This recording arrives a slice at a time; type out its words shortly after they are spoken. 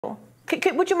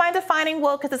Would you mind defining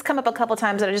woke? Because it's come up a couple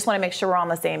times, and I just want to make sure we're on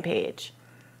the same page.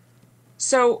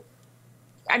 So,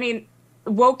 I mean,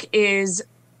 woke is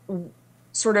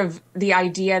sort of the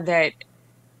idea that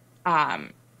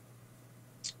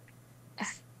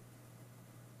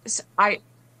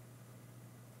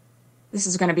this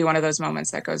is going to be one of those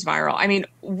moments that goes viral. I mean,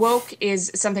 woke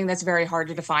is something that's very hard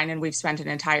to define, and we've spent an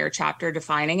entire chapter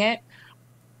defining it.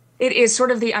 It is sort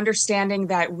of the understanding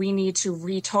that we need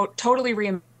to totally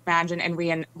reimagine and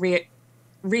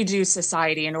redo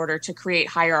society in order to create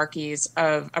hierarchies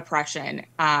of oppression.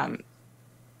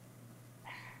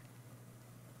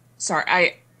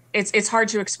 Sorry, it's hard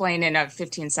to explain in a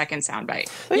 15-second soundbite.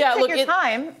 Yeah, look, your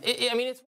time. I mean, it's